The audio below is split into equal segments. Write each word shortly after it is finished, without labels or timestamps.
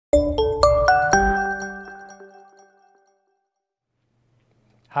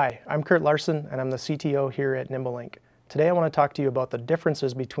Hi, I'm Kurt Larson and I'm the CTO here at NimbeLink. Today I want to talk to you about the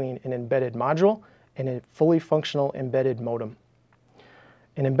differences between an embedded module and a fully functional embedded modem.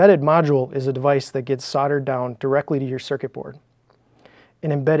 An embedded module is a device that gets soldered down directly to your circuit board.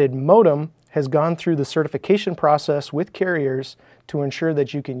 An embedded modem has gone through the certification process with carriers to ensure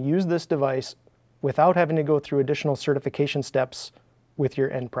that you can use this device without having to go through additional certification steps with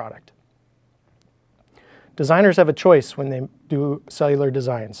your end product. Designers have a choice when they do cellular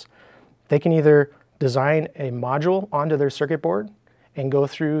designs. They can either design a module onto their circuit board and go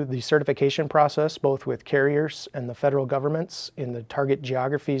through the certification process both with carriers and the federal governments in the target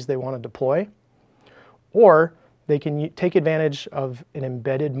geographies they want to deploy, or they can take advantage of an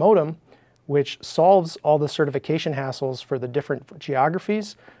embedded modem which solves all the certification hassles for the different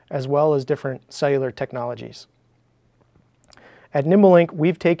geographies as well as different cellular technologies. At NimbeLink,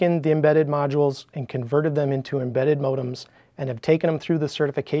 we've taken the embedded modules and converted them into embedded modems and have taken them through the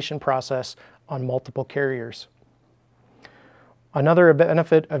certification process on multiple carriers. Another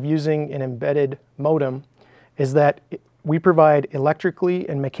benefit of using an embedded modem is that we provide electrically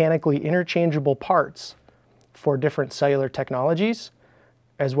and mechanically interchangeable parts for different cellular technologies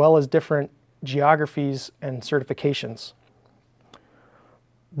as well as different geographies and certifications.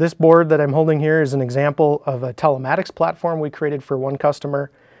 This board that I'm holding here is an example of a telematics platform we created for one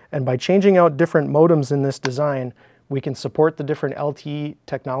customer, and by changing out different modems in this design, we can support the different LTE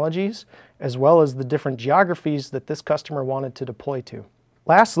technologies as well as the different geographies that this customer wanted to deploy to.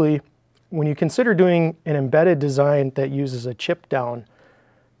 Lastly, when you consider doing an embedded design that uses a chip down,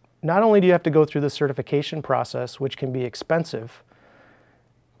 not only do you have to go through the certification process, which can be expensive,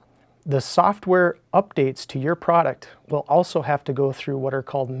 the software updates to your product will also have to go through what are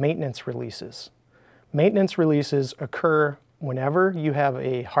called maintenance releases. Maintenance releases occur whenever you have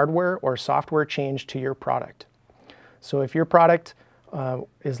a hardware or software change to your product. So if your product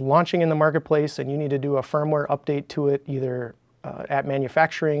is launching in the marketplace and you need to do a firmware update to it either at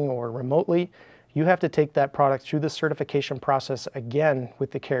manufacturing or remotely, you have to take that product through the certification process again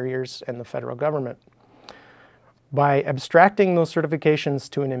with the carriers and the federal government. By abstracting those certifications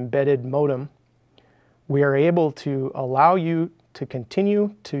to an embedded modem, we are able to allow you to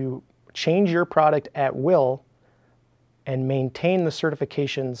continue to change your product at will and maintain the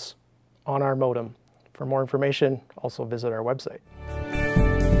certifications on our modem. For more information, also visit our website.